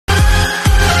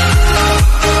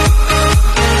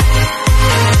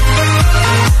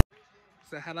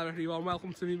Hello everyone,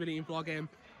 welcome to my mini vlog. I'm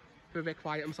a bit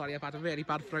quiet, I'm sorry, I've had a really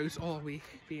bad throat all week,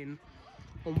 being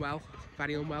unwell,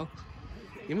 very unwell.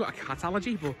 I've got a cat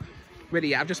allergy, but really,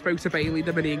 yeah, I've just spoke to Bayleigh,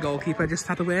 the mini goalkeeper, just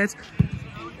had a word.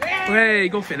 Hey,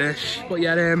 good finish. But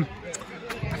yeah,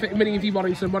 I think Mini v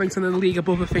Warrington in the league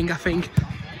above, I think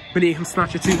Mini can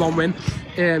snatch a 2-1 win.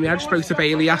 Yeah, I just spoke to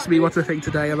Bayleigh, asked me what to think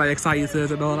today, am I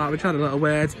excited and all that, we had a little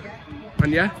word.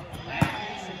 And yeah,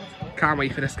 can't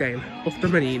wait for this game. Up the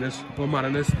Marinas, or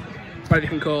Mariners, whatever you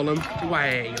can call them.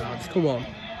 Way, lads, come on.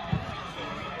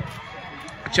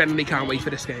 I genuinely can't wait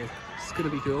for this game. It's going to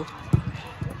be cool.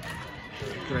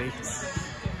 Great.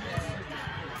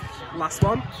 Last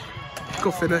one.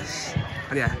 Good finish.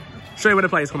 And yeah, show you when the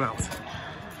players come out.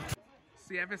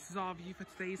 So yeah, this is our view for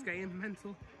today's game.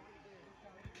 Mental.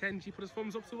 Kengni put his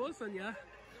thumbs up to us, and yeah,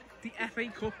 the FA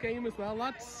Cup game as well,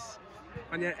 lads.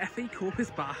 And yeah, FA Cup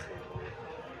is back.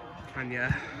 And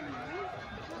yeah,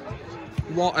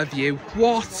 what a view.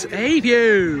 What a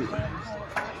view.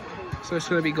 So it's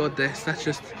going to be good, this. That's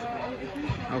just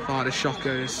how far this shot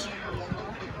goes.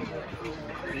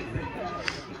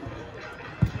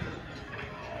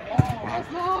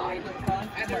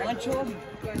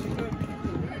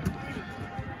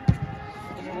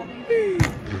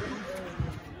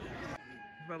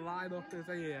 The lineup is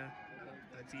here.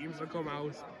 The teams will come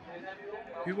out.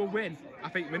 Who will win? I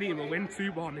think Mini will win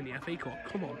 2-1 in the FA Cup.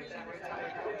 Come on.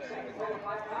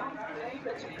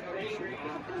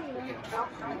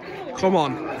 Come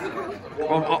on.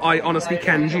 I honestly,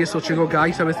 Kengni is such a good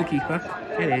guy, so is the keeper.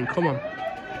 Get in, come on.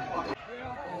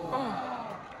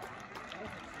 Oh.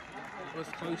 Was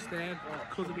close there.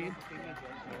 Could have been.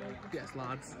 Yes,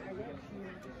 lads.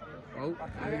 Oh,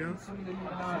 there we go.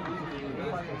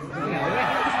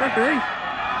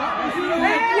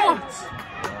 What?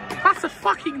 That's a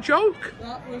fucking joke!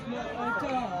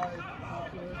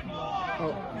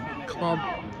 Oh, come on.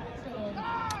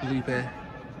 Lupe.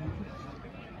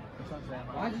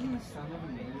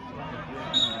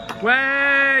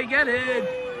 Way, get in!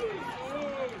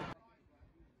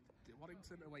 The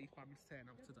Warrington away fans turn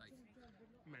out today.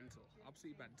 Mental,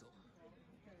 absolutely mental.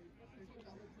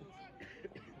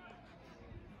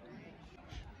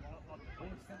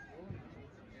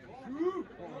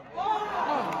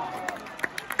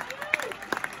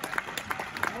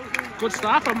 Good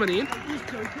start from Mini.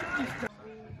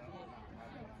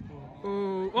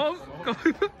 Oh, God.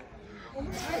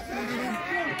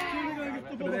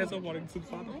 And there's a Warrington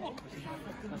fan. Oh.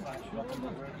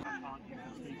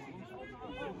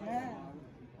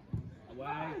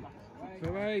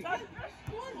 Away.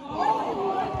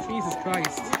 Jesus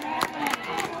Christ.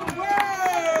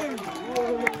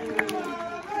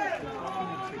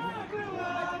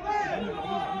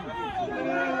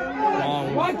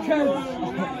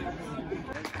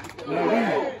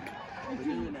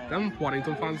 Them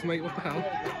Warrington fans, mate, what the hell?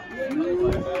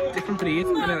 Different breed,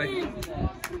 anyway.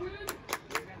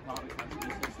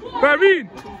 Berlin!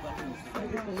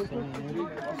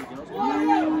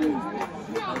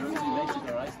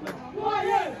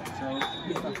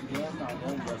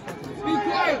 Be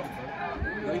quiet!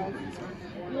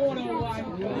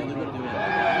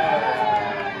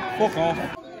 Fuck off.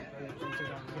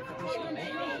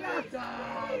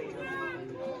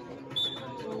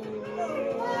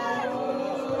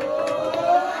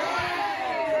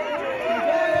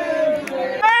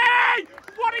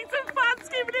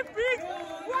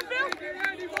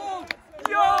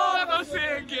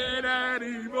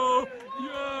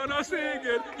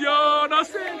 You're not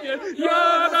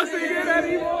singing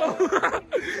anymore.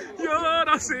 You're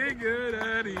not singing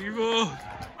anymore.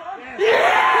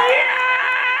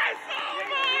 Yes! Oh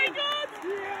my God!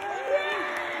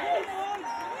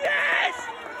 Yes!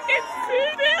 It's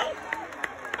 2-0!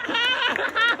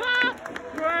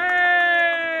 Way!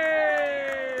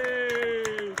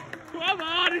 Come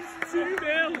on, it's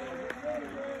 2-0.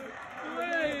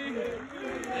 Way!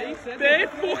 They're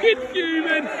fucking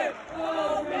fuming.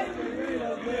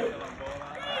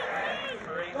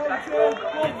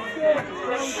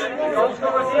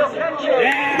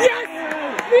 Yes!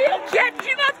 Neil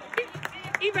Kengni, lad!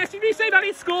 He messaged me saying that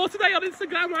he scored today on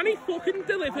Instagram and he fucking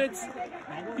delivered.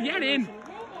 Get in.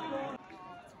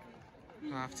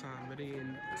 Half time, Mini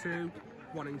in 2,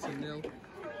 Warrington 0.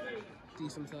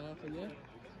 Decent half, and yeah.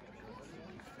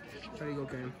 Very good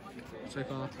game so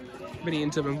far. Mini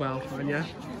and doing well, and yeah.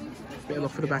 Bit of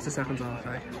luck for the better second half,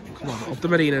 eh? Come on, up the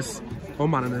Marinas, or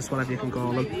Mariners, whatever you can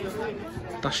call them.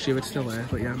 Dash Stewart's still there,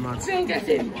 but yeah, mad.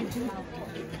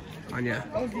 And yeah,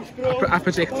 I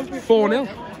predict 4-0.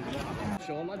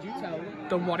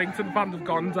 The Warrington fans have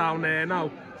gone down there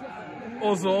now.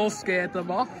 Us all scared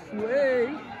them off. Way.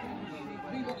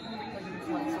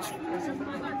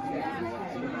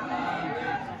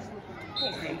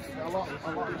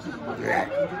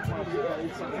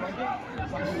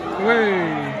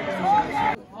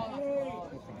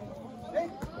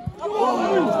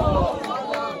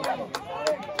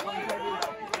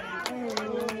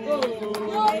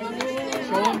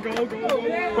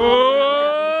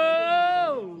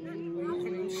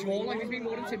 Small, like, it's been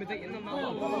more intimidating than that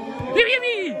one.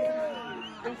 Gimme!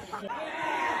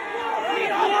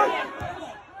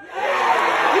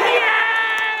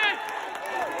 Yes!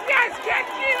 Yes,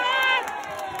 Kengni, man!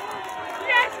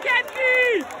 Yes, Kengni!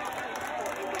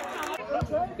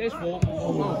 There's four.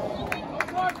 Oh,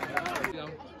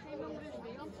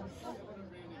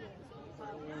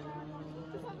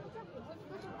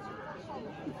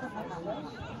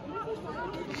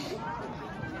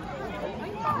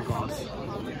 God.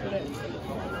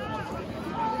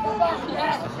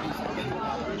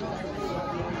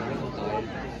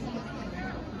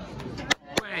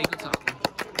 Way, good tackle.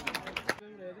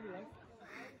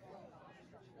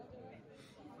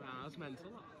 Nah, that's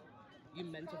mental. You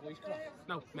mental voice crack?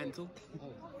 No, mental.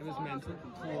 Oh. It was mental.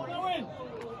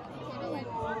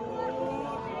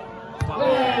 Oh.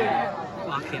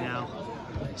 Fucking hell.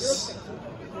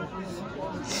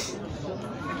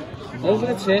 Over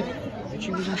the tip. She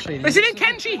was insane. Is it in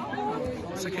Kengni?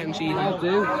 It's a Kengni. I'll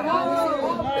do.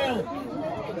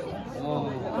 Oh.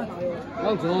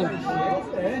 Well done.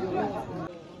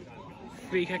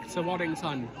 Free kick to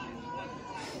Warrington.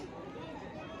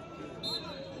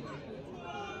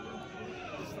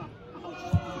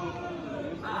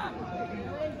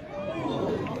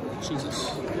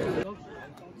 Jesus.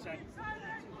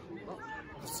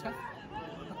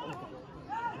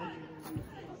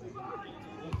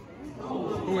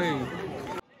 Wait.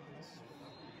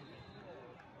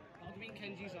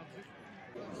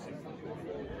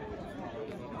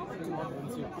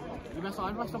 You best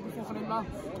I've messed up before for him now.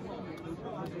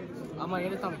 Am I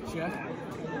in it, damage, yeah?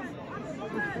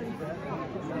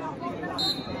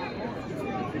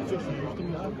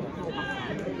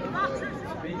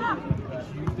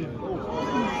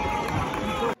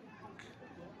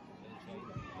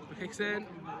 The kick's in.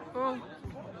 Oh.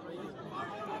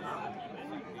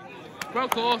 Well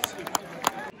caught.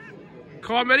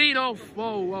 Coln.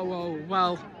 Whoa, whoa, whoa.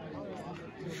 Well,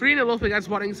 3-0 up against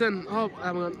Warrington. Oh,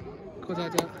 I'm on. Good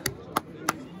idea.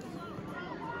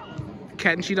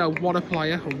 Kengni, though, what a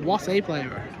player. What a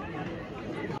player.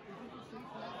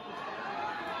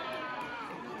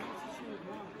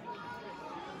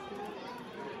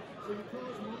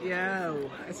 Yo,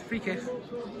 it's a free kick.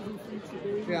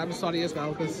 Yeah, I'm sorry as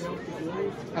well because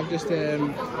I've just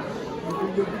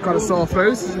got a sore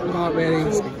throat. I can't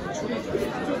really speak.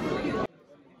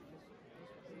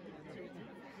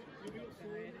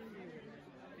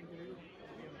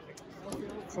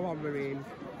 Come on, Marine.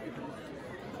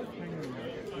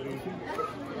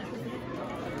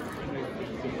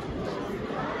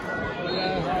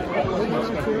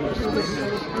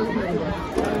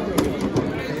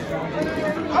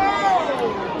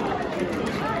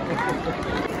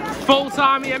 Full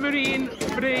time here, Marine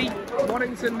 3,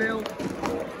 Warrington 0.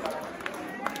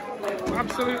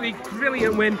 Absolutely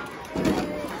brilliant win.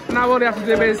 Now all they have to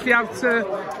do is they have to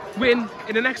win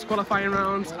in the next qualifying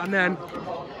round, and then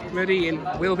Marine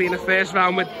will be in the first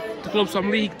round with the clubs from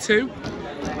League 2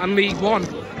 and League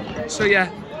 1. So yeah,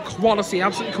 quality,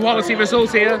 absolutely quality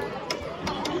results here.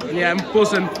 And yeah, I'm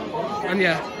buzzing. And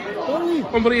yeah,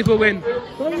 unbelievable win.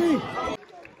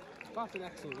 That's an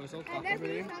excellent result, that,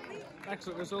 Marine.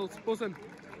 Excellent result, buzzing.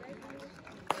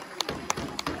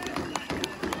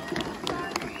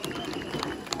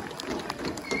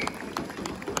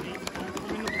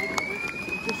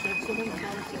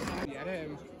 Yeah,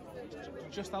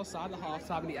 just outside the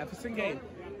half-time in the Everton game.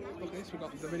 Look at this, we've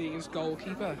got the Marine's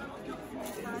goalkeeper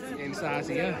inside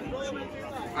here.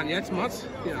 And yeah, it's mad,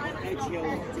 you know.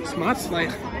 It's mad,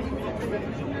 like,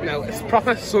 you know, it's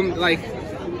proper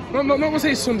not gonna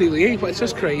say Sunday league, but it's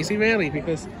just crazy really,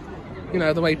 because, you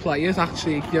know, the way players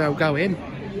actually, you know, go in.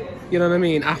 You know what I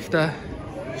mean? After,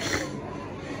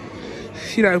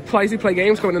 you know, players who play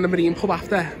games going in the Marine pub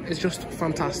after, it's just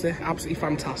fantastic, absolutely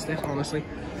fantastic, honestly.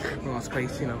 Oh, that's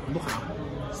great, you know. Look at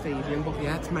that stadium, but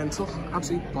yeah, it's mental,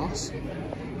 absolute boss.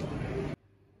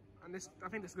 And this, I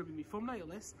think this is going to be my thumbnail,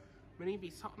 this. Marine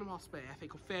v Tottenham Hotspur, FA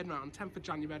Cup 3rd round, 10th of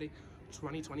January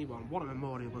 2021. What a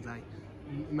memorable day.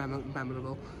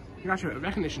 Memorable. Congratulate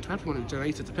recognition to everyone who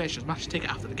donated to purchase match ticket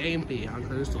after the game behind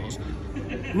closed doors.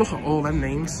 Look at all them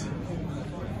names.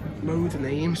 Loads of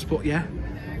names, but yeah,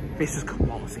 this is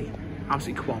quality.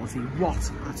 Absolute quality.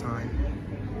 What a time.